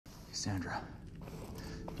Cassandra,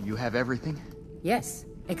 do you have everything? Yes,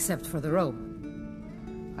 except for the robe.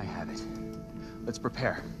 I have it. Let's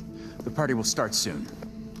prepare. The party will start soon.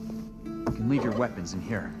 You can leave your weapons in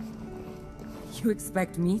here. You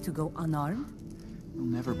expect me to go unarmed? You'll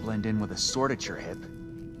never blend in with a sword at your hip.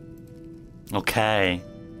 Okay.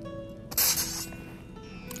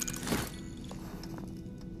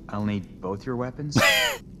 I'll need both your weapons.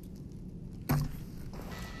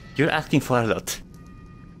 You're asking for a lot.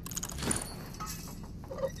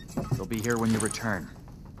 They'll be here when you return.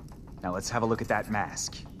 Now let's have a look at that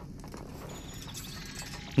mask.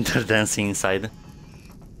 They're dancing inside.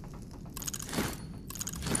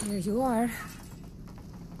 Here you are.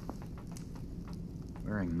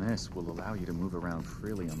 Wearing this will allow you to move around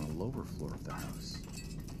freely on the lower floor of the house.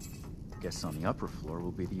 Guests on the upper floor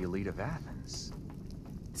will be the elite of Athens.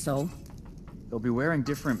 So? They'll be wearing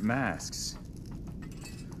different masks.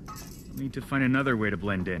 You'll need to find another way to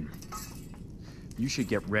blend in. You should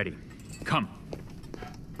get ready. Come.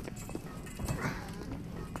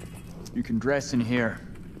 You can dress in here.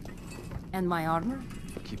 And my armor?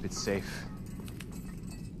 Keep it safe.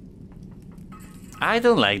 I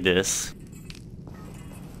don't like this.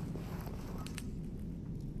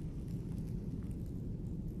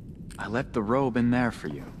 I left the robe in there for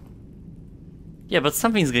you. Yeah, but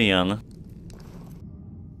something's going on.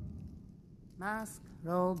 Mask,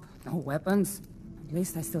 robe, no weapons. At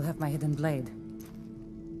least I still have my hidden blade.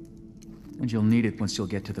 And you'll need it once you'll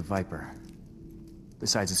get to the Viper.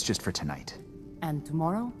 Besides, it's just for tonight. And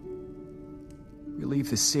tomorrow? We leave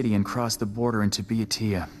the city and cross the border into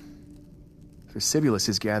Boeotia. Thrasybulus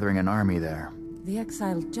is gathering an army there. The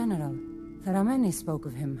exiled general. Theramene spoke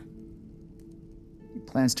of him. He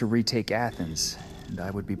plans to retake Athens, and I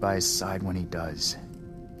would be by his side when he does.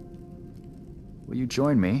 Will you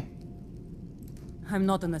join me? I'm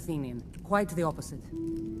not an Athenian. Quite the opposite.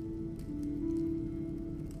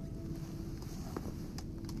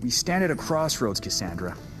 We stand at a crossroads,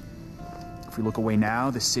 Cassandra. If we look away now,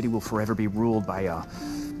 the city will forever be ruled by a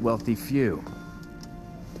wealthy few.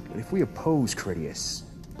 But if we oppose Critias,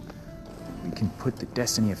 we can put the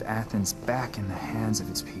destiny of Athens back in the hands of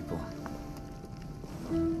its people.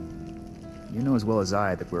 You know as well as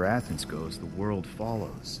I that where Athens goes, the world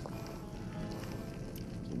follows.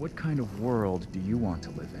 So what kind of world do you want to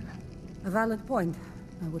live in? A valid point.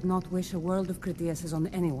 I would not wish a world of Critias on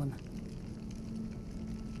anyone.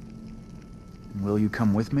 Will you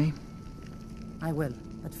come with me? I will.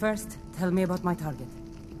 But first, tell me about my target.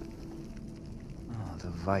 Oh, the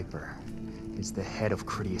Viper is the head of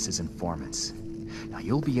Critias's informants. Now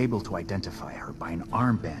you'll be able to identify her by an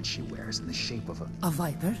armband she wears in the shape of a... A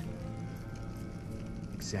Viper?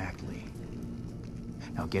 Exactly.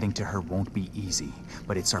 Now getting to her won't be easy,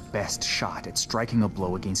 but it's our best shot at striking a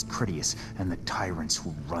blow against Critias and the tyrants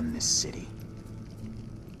who run this city.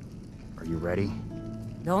 Are you ready?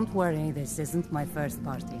 Don't worry, this isn't my first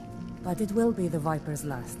party. But it will be the Viper's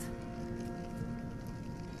last.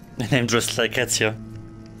 And I'm dressed like Ezio.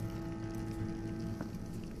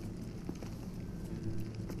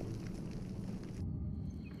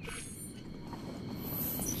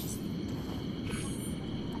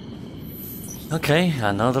 Okay,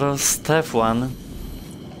 another step one.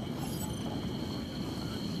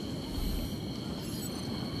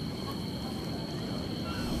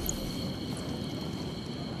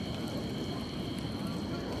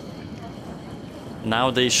 Now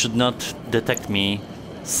they should not detect me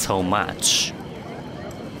so much.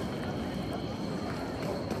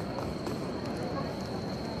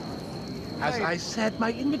 As I said,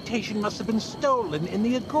 my invitation must have been stolen in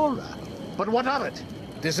the Agora. But what of it?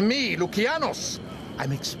 It is me, Lucianos.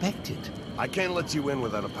 I'm expected. I can't let you in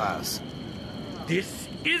without a pass. This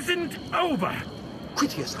isn't over!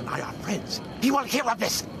 Critias and I are friends. He will hear of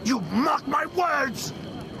this! You mock my words!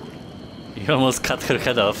 You almost cut her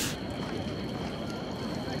head off.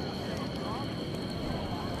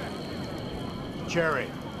 Cherry,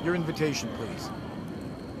 your invitation, please.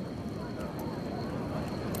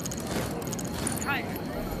 Hi.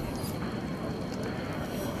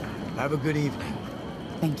 Have a good evening.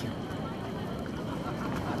 Thank you.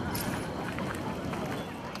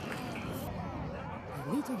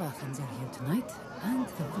 The elite of Athens are here tonight, and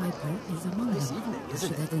the Viper is among them. We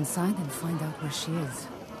should head inside and find out where she is.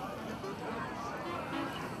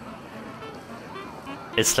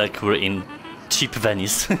 It's like we're in cheap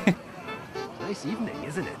Venice. Nice evening,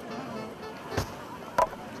 isn't it?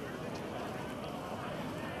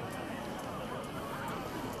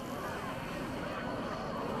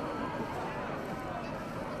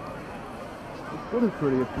 What is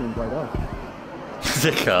Critias to invite us?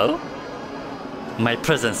 The hell? My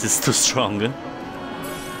presence is too strong.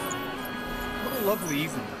 lovely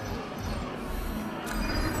evening.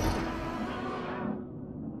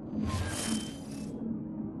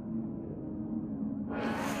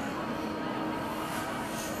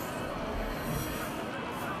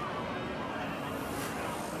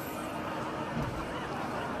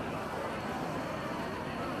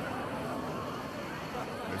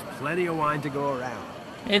 There's plenty of wine to go around.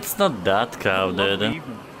 It's not that crowded. Lovely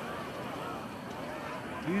evening.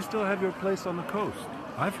 Do you still have your place on the coast?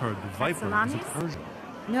 I've heard the Viper is a Persian.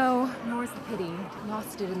 No, more's the pity.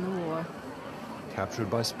 Lost it in the war. Captured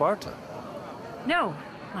by Sparta. No,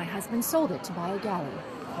 my husband sold it to buy a galley.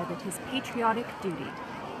 Called it his patriotic duty.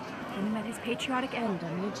 Then he met his patriotic end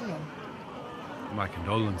on the Aegean. My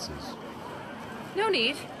condolences. No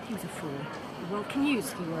need. He was a fool. The world can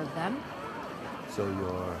use fewer of them. So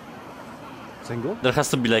you're single? There has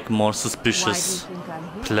to be like more Why do you suspicious think I'm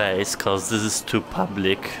here? place, cause this is too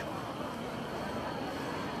public.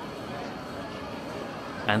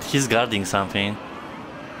 And he's guarding something.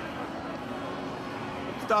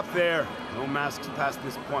 Stop there. No masks past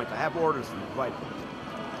this point. I have orders from the Viper.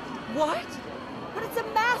 What? But it's a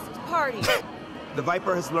masked party! The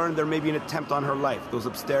Viper has learned there may be an attempt on her life. Those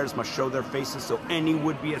upstairs must show their faces so any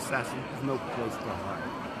would-be assassin has no place to hide.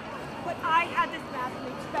 But I had this mask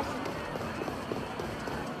made special.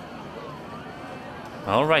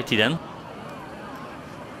 Alrighty then.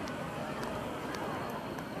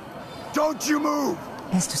 Don't you move!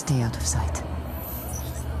 Best to stay out of sight.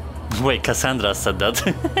 Wait, Cassandra said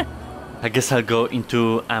that. I guess I'll go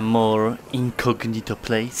into a more incognito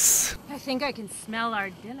place. I think I can smell our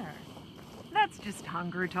dinner. That's just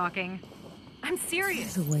hunger talking. I'm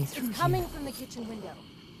serious. There's a way through It's here. coming from the kitchen window.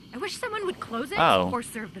 I wish someone would close it Oh. or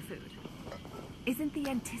serve the food. Isn't the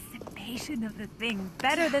anticipation of the thing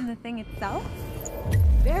better than the thing itself?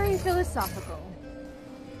 Very philosophical.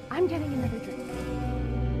 I'm getting another drink.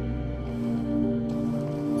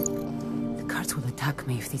 The guards will attack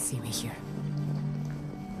me if they see me here.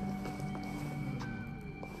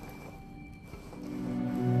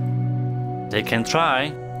 They can try.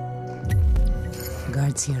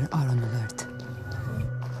 Guards here are on alert.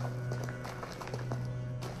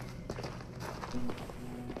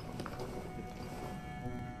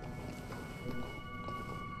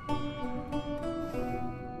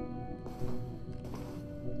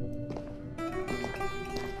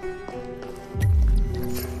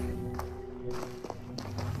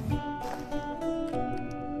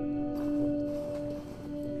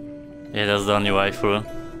 Yeah, that's the only way through.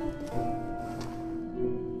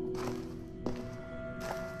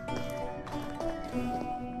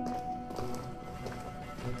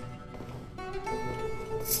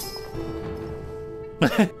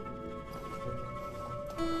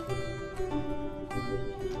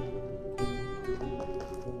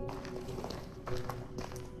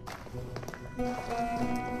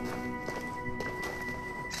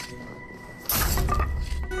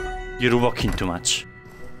 You're walking too much.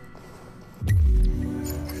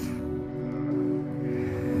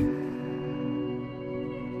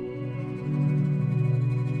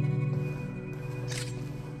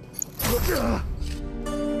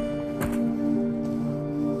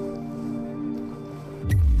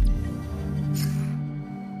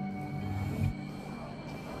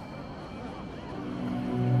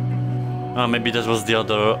 Oh, maybe that was the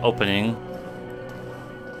other opening.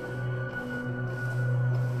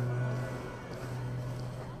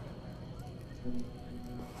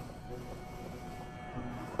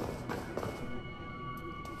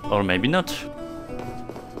 Or maybe not.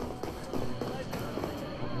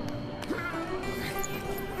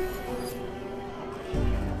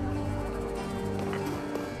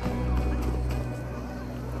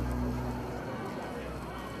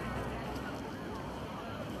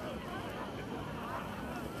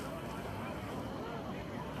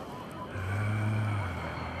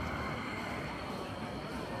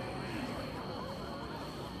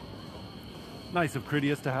 Nice of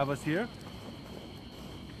Critias to have us here.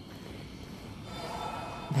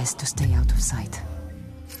 Best to stay out of sight.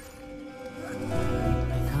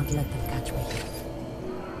 I can't let them catch me.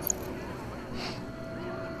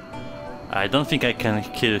 I don't think I can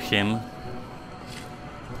kill him.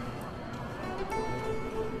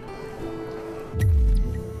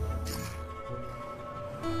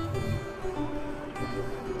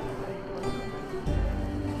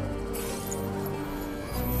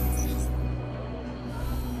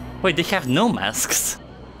 Wait, they have no masks?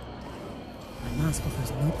 My mask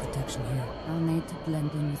offers no protection here. I'll need to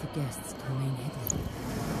blend in with the guests to remain hidden.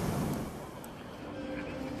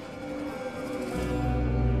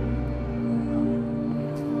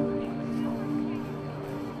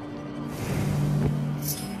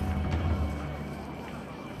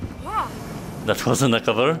 That wasn't a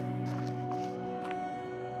cover.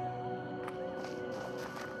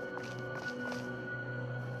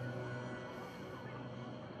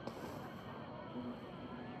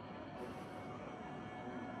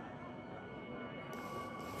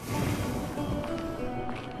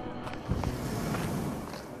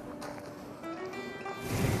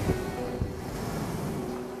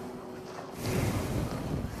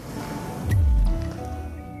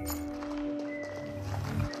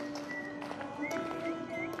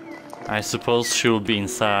 I suppose she'll be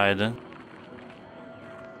inside.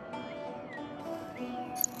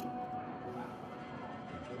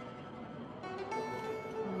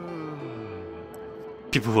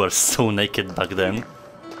 People were so naked back then.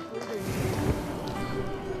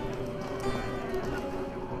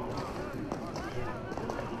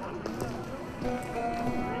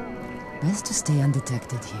 Best to stay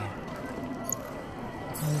undetected here.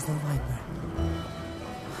 There's the Viper.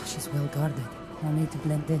 She's well guarded. No need to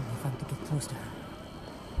blend in if I'm to get close to her.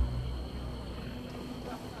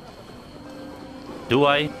 Do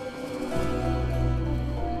I?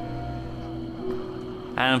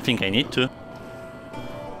 I don't think I need to.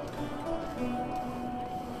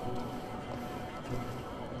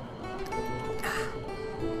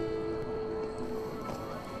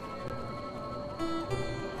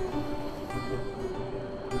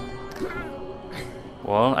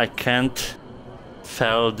 Well, I can't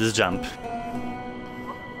fail this jump.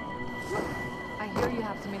 I hear you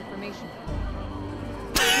have some information.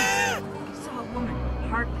 I saw a woman.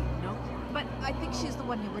 Hardly, no? But I think she's the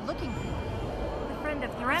one you were looking for. The friend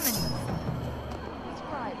of Theremin.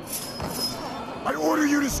 Describe. I order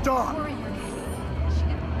you to stop!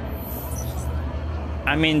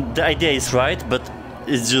 I mean, the idea is right, but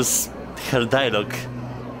it's just her dialogue.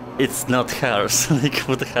 It's not hers. Like,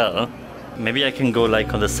 what the hell? Maybe I can go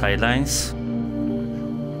like on the sidelines.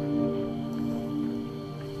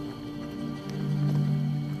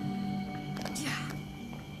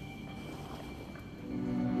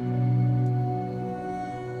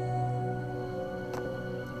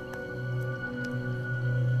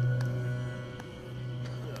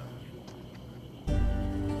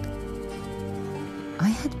 I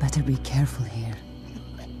had better be careful here.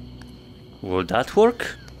 Will that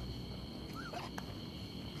work?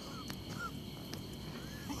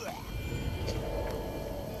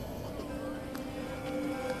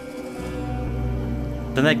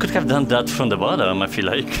 Then I could have done that from the bottom, I feel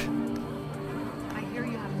like. I hear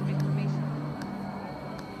you have some information.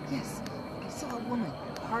 Yes, I saw a woman.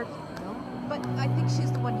 Hardly, no? But I think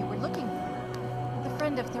she's the one you were looking for. The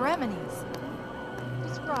friend of Theremin's.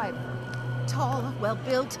 Describe. Tall,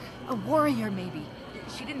 well-built, a warrior maybe.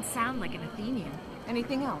 She didn't sound like an Athenian.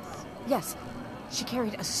 Anything else? Yes, she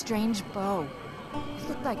carried a strange bow. It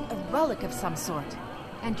looked like a relic of some sort.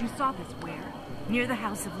 And you saw this where? Near the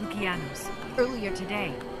house of Lucianos. Earlier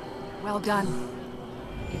today. Well done.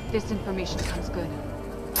 If this information comes good.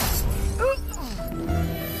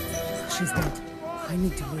 She's dead. I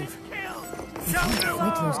need to move. The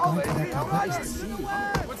fighter's going to let her weapons.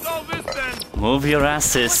 What's all this then? Move your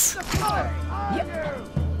asses.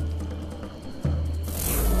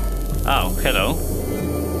 Oh, hello.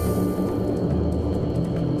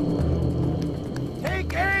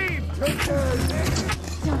 Take aim!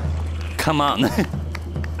 Come on.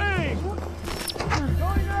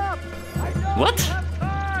 What?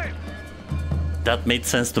 That made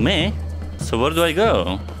sense to me. So where do I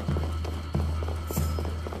go?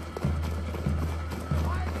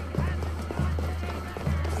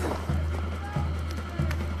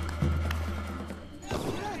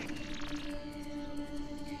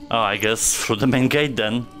 Oh, I guess through the main gate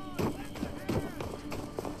then.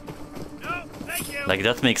 Like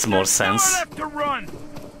that makes more sense.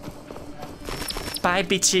 Bye,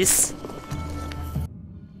 bitches.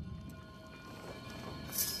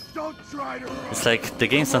 It's like the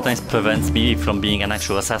game sometimes prevents me from being an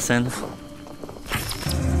actual assassin.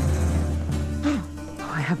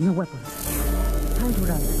 I have no weapons. Time to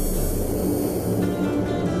run.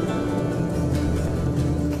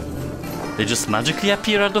 They just magically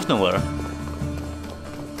appear out of nowhere.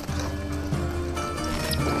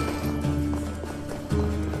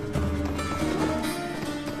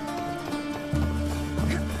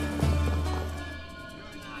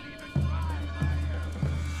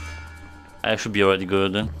 I should be already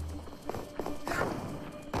good.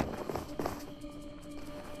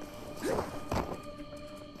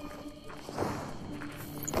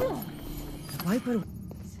 Viper.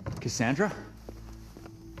 Cassandra?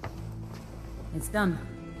 It's done.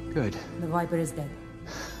 Good. The Viper is dead.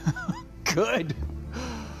 Good.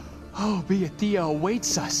 Oh, Beathea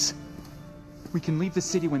awaits us. We can leave the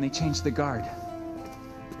city when they change the guard.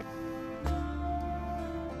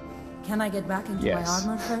 Can I get back into my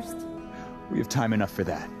armor first? We have time enough for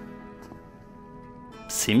that.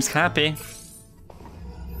 Seems happy.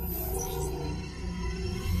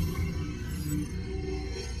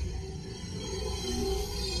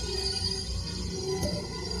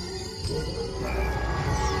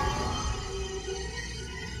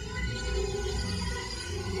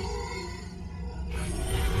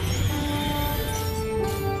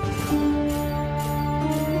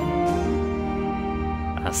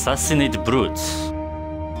 Assassinate brutes.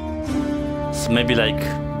 So maybe like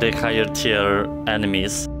the higher tier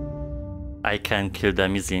enemies, I can kill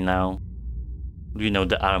them easily now. You know,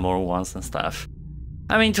 the armor ones and stuff.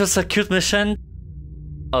 I mean, it was a cute mission,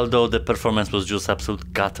 although the performance was just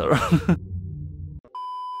absolute gutter.